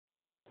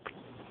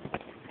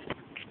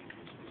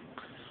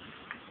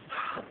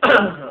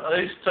at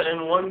least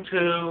in 1,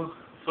 2,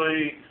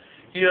 3,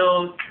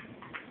 he'll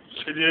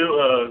to do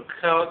a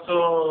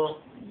council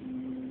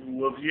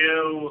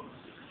review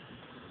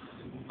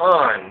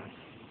on.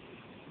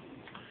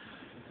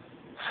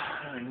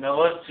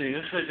 Now let's see,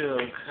 who should do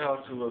a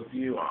council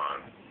review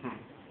on?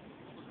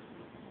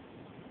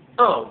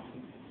 Oh,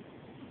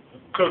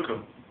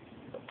 Goku.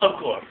 Of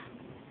course.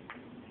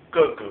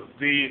 Goku.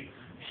 The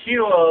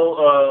hero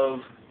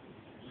of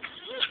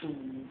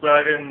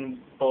Dragon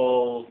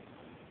Ball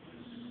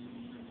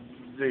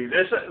Z.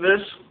 This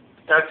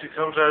actually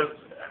comes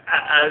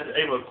as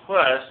a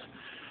request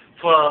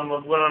from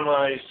one of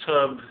my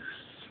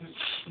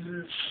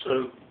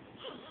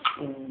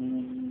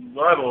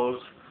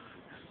rivals,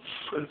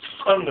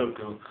 Son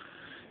Goku.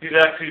 He's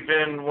actually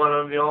been one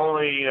of the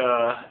only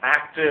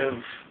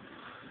active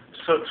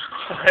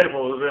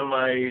subscribers in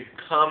my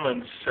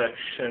comments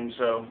section,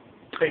 so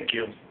thank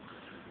you.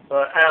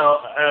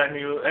 And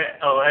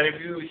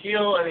if you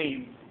hear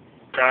any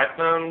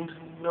background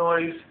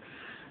noise,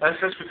 that's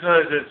just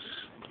because it's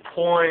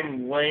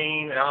pouring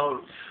rain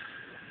out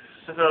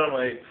of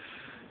my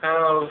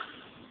house.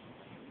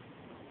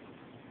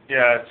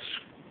 Yeah, it's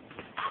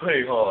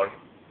pretty hard.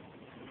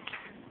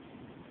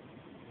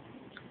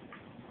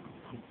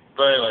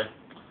 But anyway,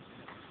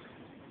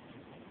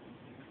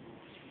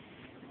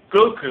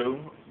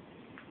 Goku,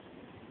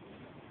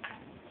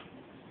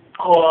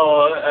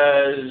 or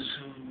as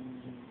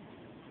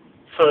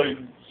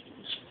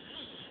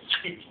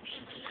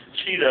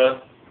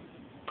Cheetah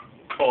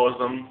calls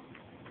them,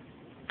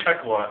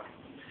 Kakarot.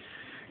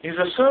 He's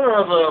a son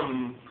of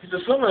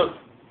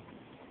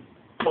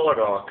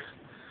Bardock,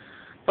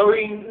 but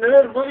we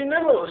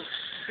never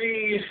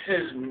see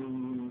his.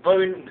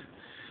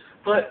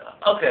 But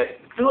okay,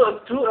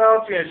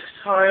 throughout the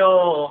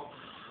entire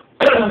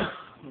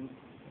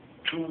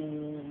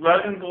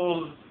Dragon Ball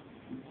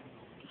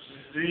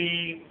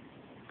Z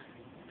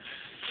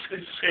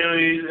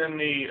series in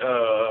the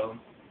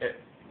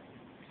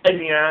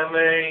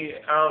anime,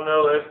 I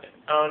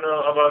don't know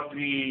about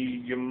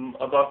the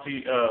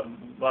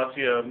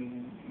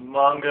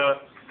manga.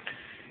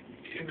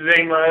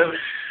 They might have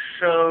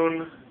shown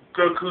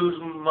Goku's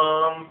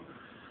mom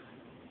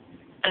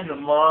in the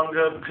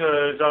manga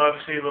because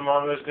obviously the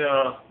manga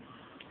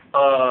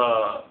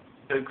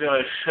is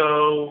gonna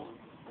show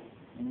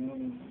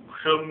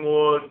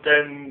more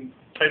than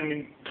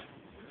the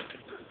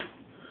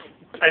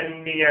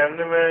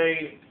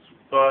anime,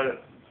 but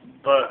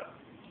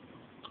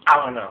I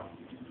don't know.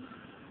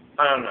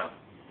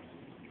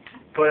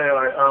 But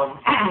anyway,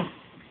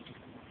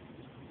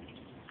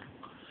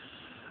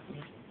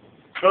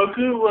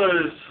 Goku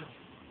was,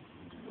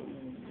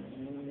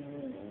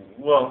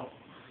 well,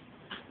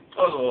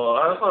 first of all, I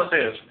just want to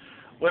say this.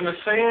 When the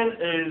Saiyan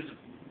is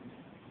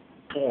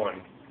born,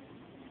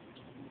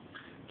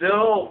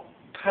 their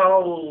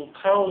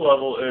power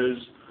level is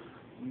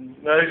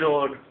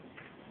measured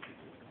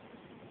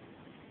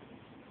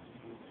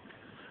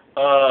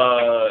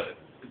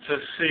to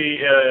see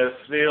if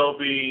they'll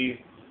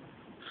be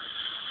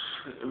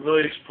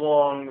really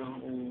strong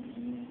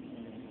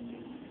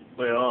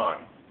later on.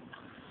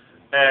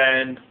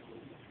 And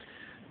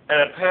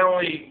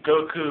apparently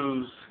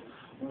Goku's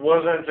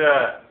wasn't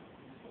that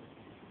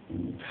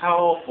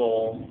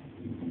powerful,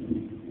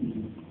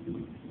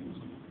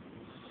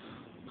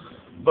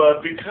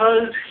 but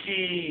because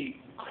he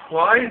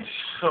cried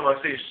so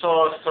much, he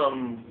saw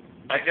some,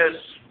 I guess,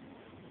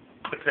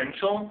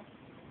 potential.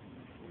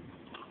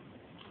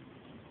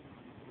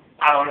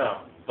 I don't know,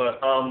 but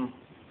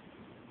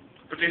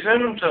they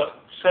sent him to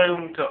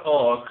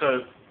Earth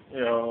because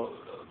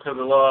a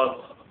lot of,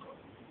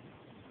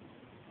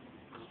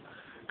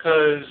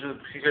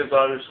 because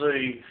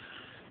obviously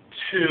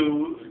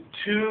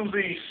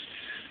the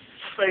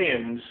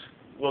Saiyans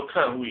were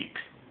kind of weak.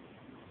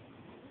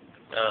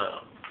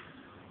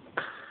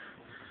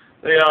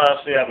 They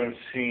honestly haven't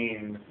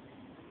seen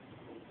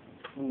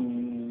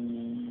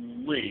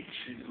Bleach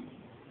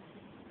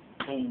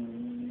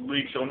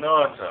or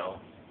Naruto,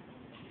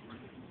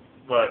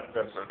 but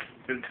that's a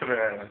good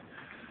anyway.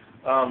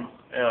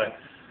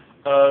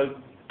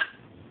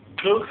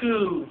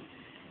 Goku.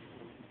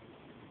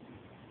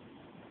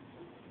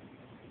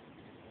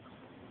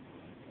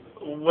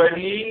 When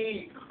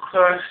he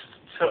crashed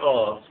to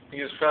Earth, he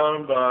was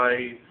found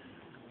by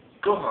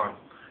Gohan.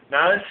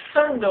 Not his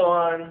son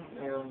Gohan,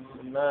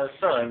 not his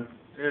son,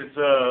 his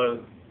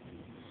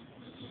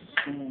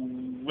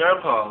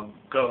grandpa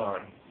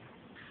Gohan.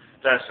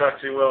 That's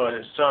actually where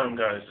his son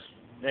got his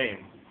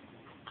name.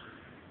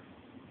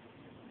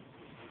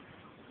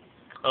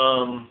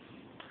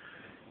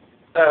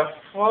 At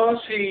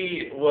first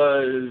he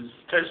was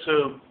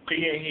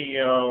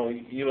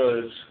disobedient. He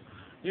was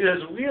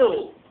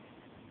real.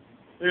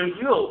 He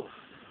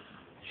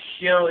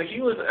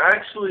was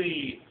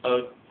actually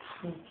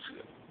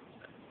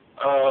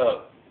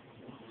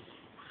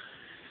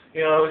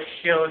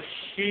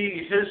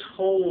his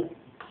whole,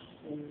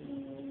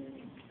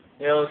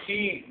 he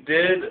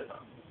did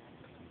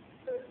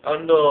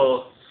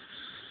understand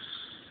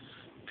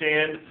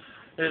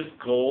his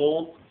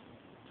goal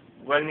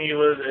when he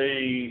was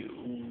a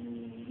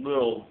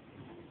little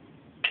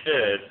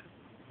kid,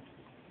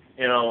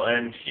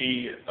 and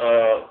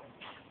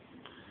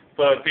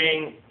but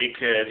being a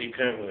kid, he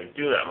couldn't really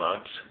do that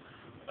much.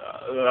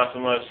 Not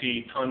unless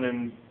he turned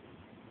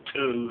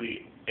into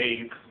the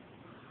ape.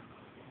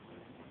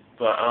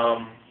 But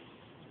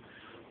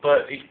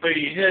he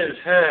hit his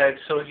head,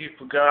 so he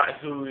forgot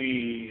who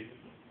he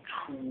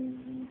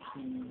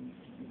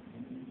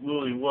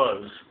really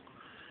was,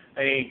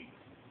 and he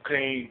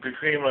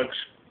pretty much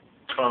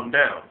calmed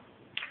down.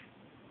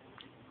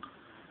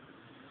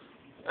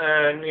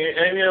 And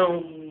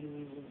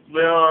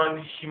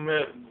Leon, he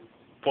met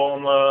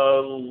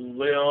Bulma.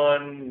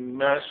 Leon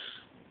met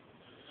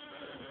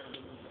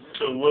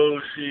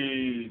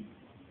Lucy,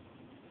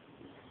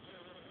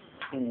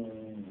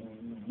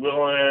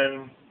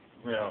 Willen.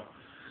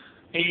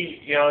 He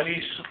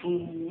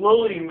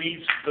slowly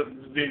meets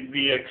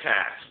the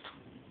cast.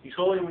 He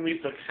slowly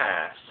meets the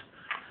cast.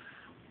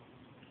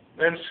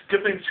 Then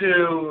skipping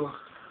to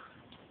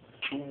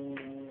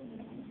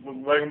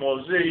Dragon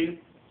Ball Z,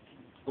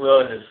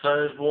 well, his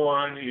son is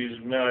born. He's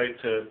married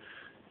to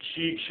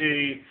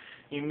Chi-Chi.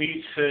 He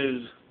meets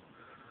his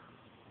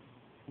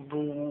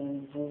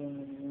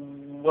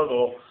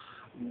little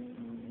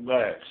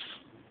Lex.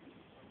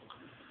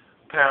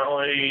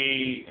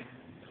 Apparently,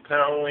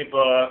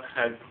 Buck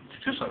had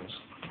 2 sons.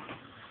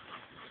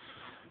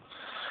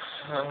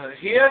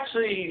 He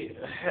actually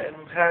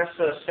has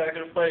to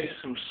sacrifice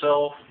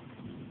himself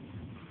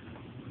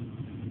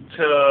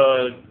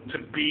to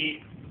beat,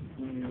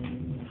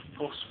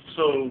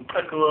 so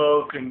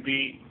Piccolo can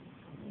beat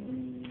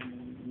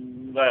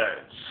Lex.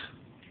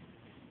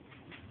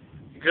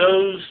 He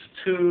goes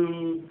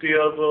to the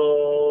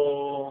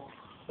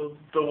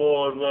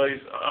world where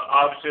he's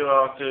obviously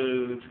allowed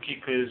to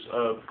keep his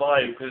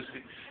body because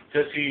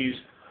he's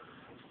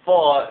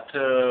fought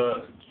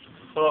to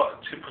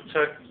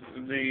protect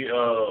the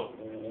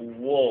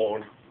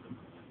world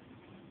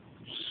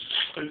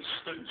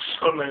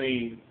so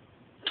many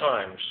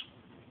times.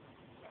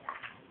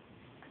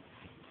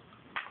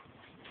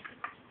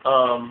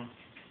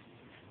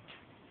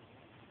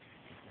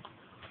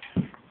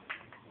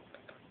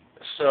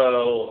 So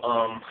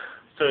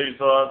he's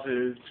allowed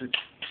to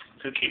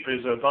keep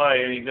his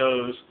body, and he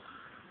goes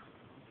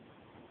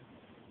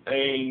and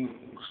he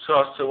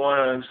starts to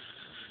want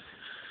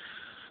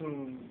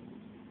to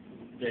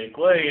make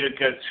way to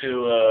get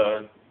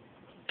to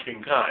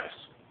King Kai's.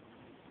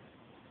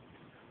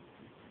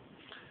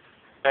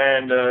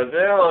 And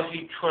there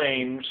he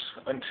trains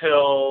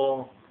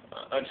until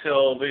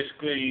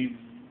basically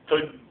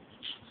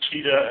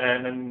Vegeta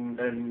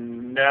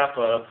and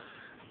Nappa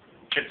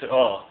gets it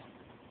off.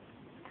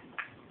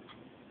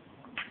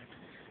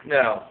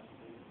 Now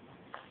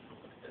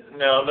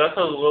that's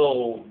a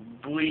little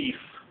brief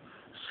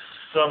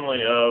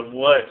summary of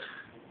what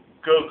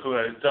Goku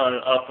has done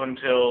up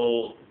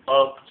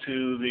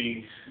to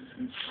the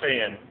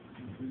Saiyan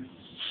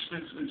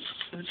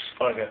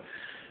saga.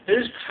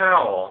 His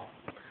power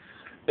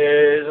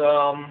is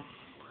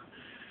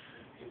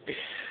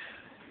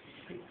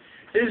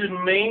his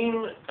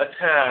main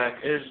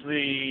attack is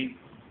the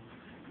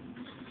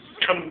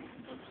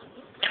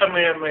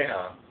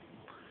Kamehameha.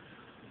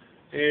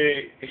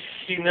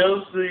 He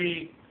knows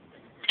the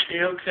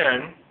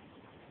Kaioken,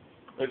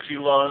 which he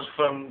learns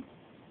from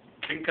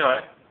King Kai.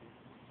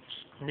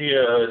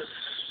 The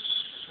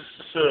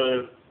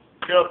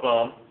Kill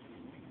Bomb,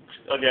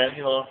 again,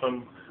 he learned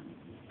from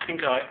King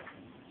Kai.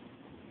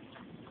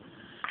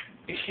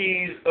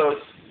 He's a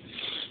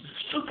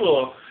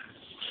super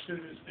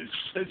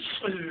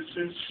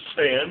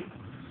Saiyan.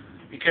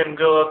 He can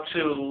go up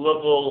to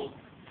level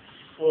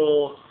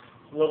 4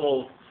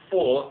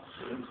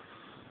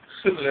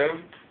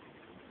 Saiyan.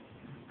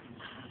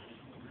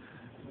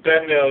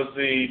 Then there's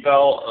the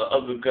Battle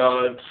of the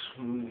Gods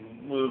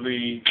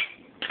movie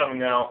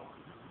coming out.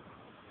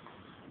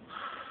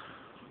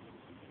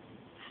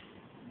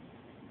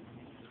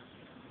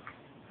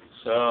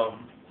 So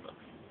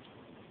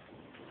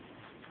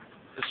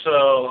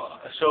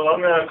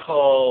I'm gonna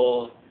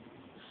call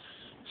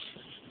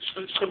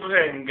Super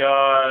Saiyan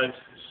God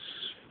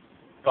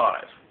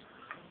 5.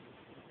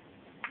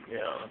 I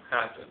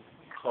have to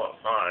call it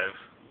 5.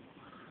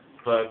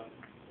 But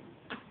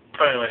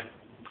anyway,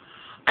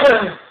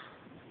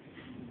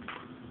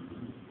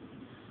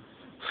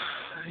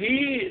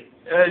 he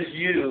has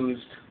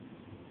used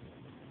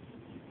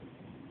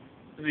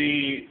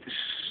the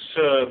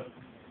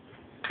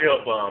Kill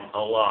Bomb a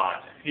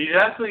lot.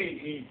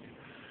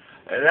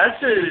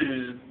 That's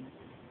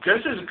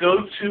his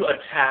go-to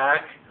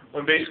attack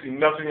when basically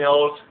nothing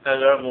else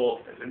has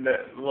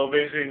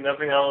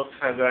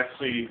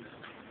actually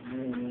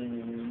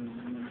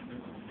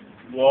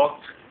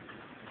worked.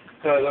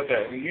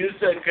 Okay, he used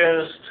it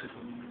against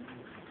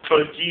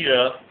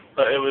Vegeta,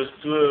 but it was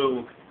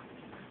through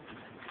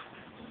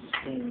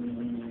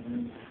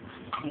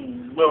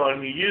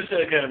when he used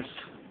it against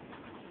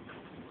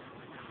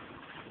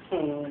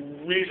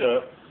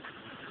Rita,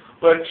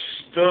 which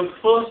the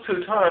first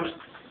 2 times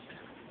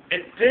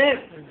it did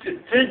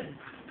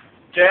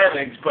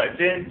damage, but it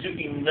didn't do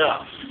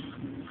enough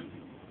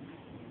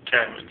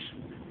damage.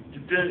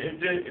 It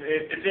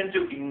didn't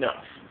do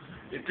enough.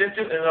 It didn't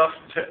do enough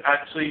to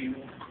actually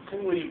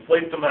completely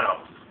wipe them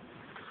out.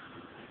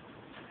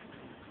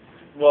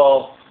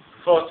 Well,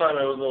 first time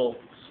it was a little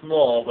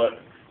small, but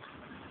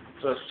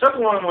the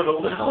second one was a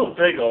little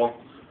bigger.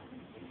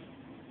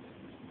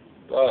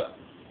 But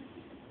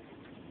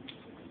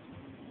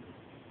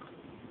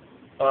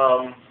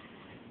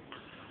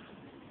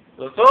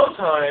the third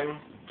time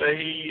that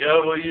he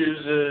ever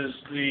uses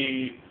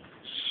the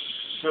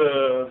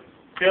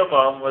Pure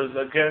Bomb was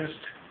against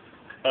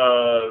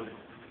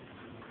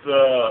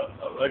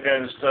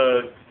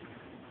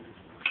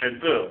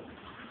Kid Buu.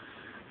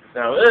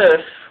 Now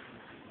this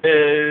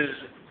is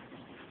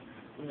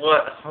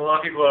what a lot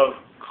of people have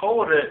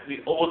called it,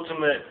 the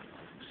ultimate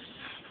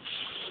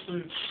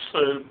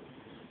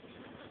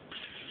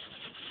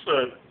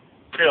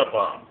Pure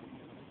Bomb.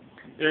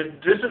 This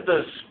is the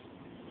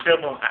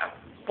Pure Bomb at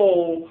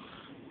full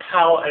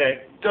power, and it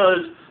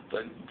does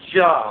the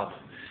job.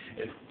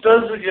 It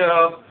does the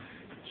job.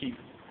 He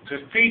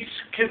defeats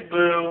Kid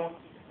Buu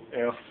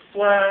in a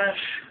flash,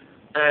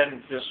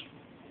 and just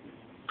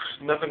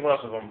nothing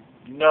left of him.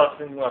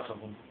 Nothing left of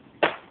him.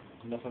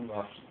 Nothing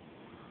left.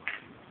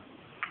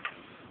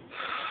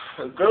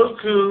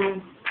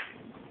 Goku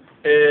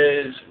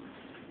is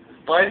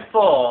by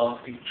far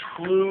the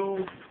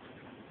true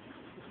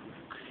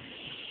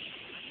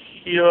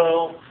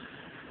hero.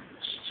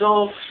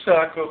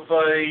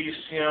 Self-sacrifice,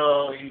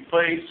 he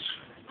fights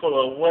for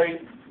the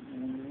right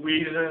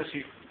reasons.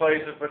 He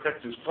fights to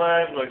protect his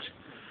flag, which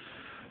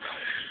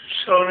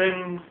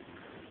Shonen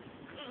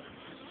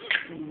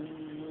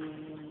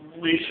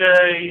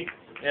cliche,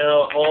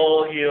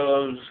 all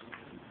heroes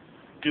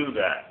do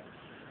that.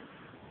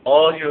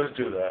 All heroes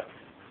do that.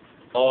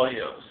 All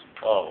heroes.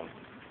 All of them.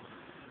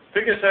 I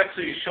think it's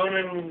actually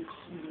Shonen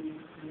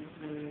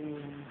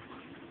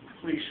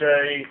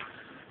cliche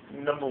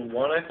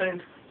 #1, I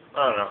think. I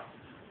don't know.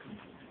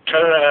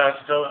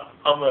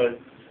 I'm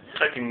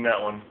checking that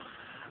one.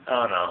 I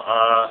don't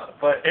know.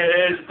 But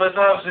it's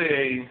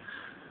obviously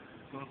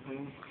a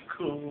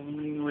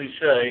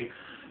cliche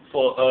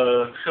for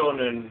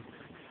Shonen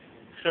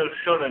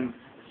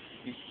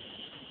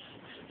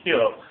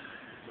hero.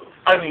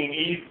 I mean,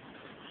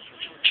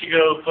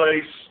 Ichigo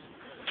fights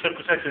to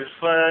protect his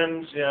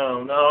friends.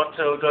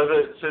 Naruto does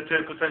it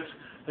to protect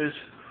his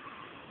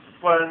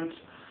friends.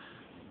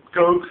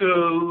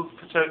 Goku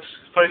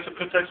fights to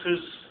protect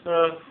his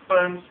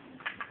friends.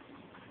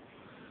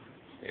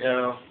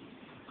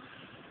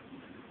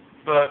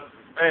 But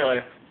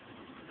anyway,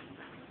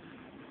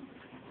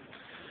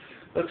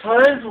 the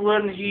times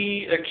when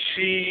he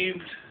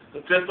achieved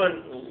the different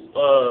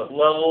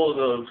levels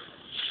of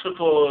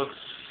Super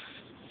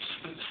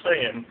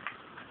Saiyan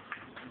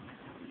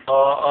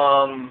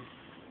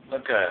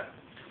okay.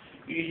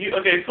 He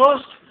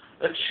first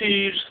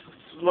achieves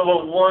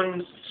level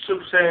 1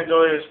 Super Saiyan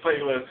during his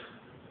fight with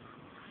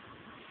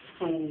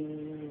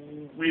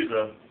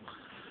Frieza.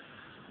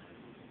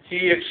 He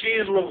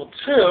achieves level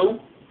 2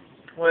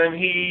 when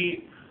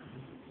he,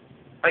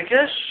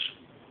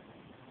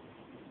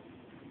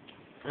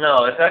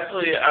 no, it's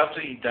actually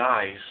after he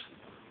dies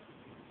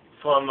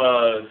from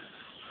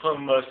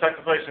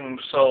sacrificing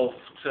himself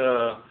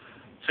to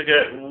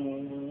get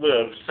rid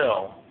of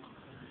Cell.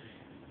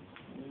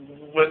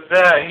 With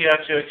that, he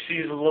actually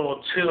achieves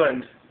level 2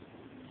 and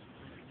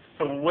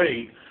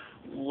 3.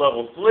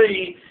 Level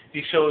 3,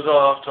 he shows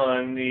off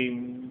on the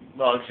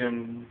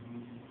Majin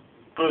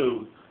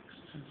Buu.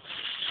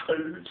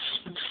 And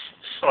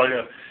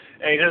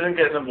he doesn't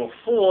get number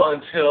 4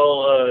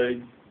 until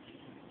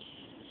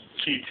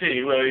GT,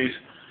 where he's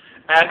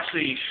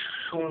actually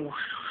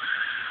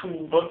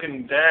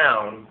looking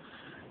down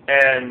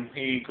and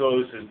he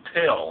grows his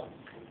tail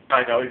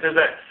back out. He does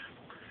that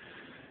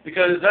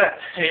because that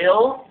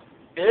tail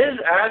is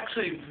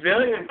actually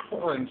very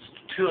important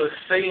to a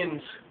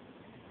Saiyan's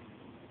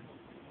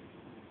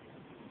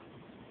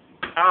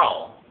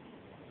power.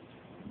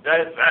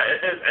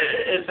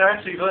 It's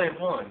actually very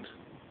important.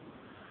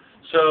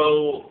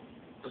 So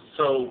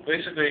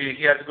basically,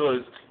 he had to grow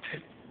his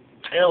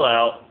tail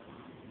out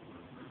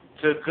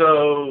to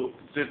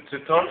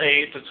turn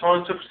 8, to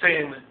turn Super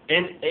Saiyan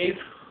in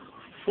 8th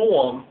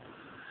form,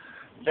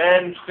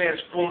 then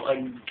transform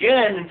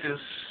again into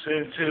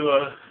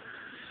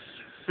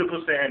Super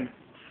Saiyan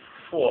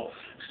 4.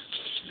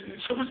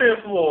 Super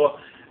Saiyan 4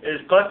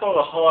 is by far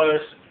the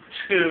hardest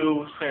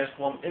to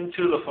transform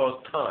into the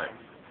first time.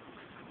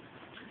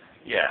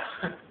 Yeah.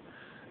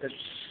 It's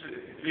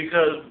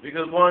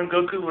because one,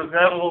 Goku was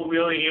never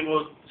really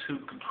able to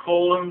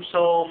control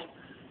himself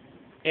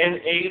in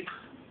ape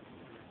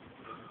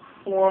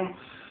form,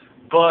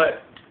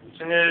 but the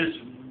thing is,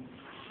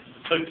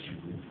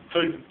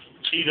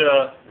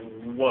 Vegeta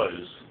was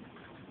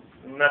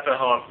not that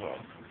hard for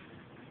him.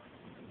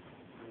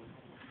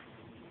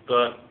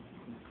 But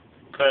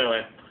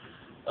anyway,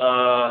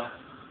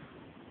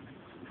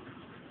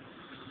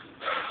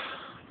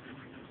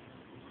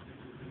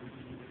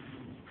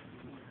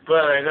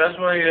 that's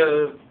my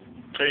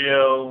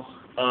video.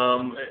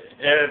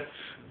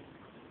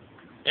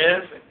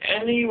 If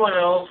anyone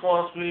else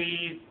wants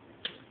me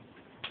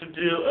to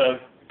do a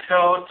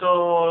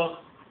character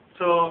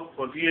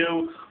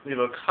review, leave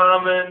a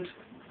comment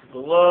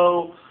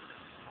below.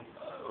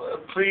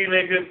 Please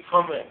make it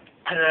from an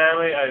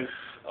anime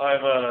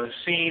I've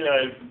seen.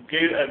 I've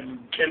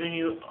given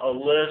you a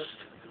list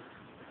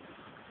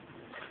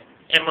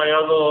in my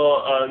other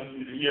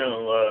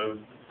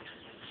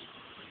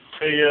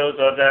videos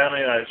of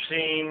anime I've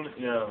seen.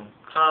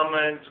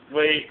 Comment,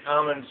 rate,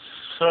 comment,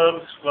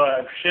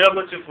 subscribe, share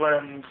with your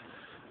friends.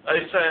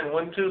 I sign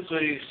 1, 2,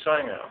 3,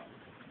 sign out.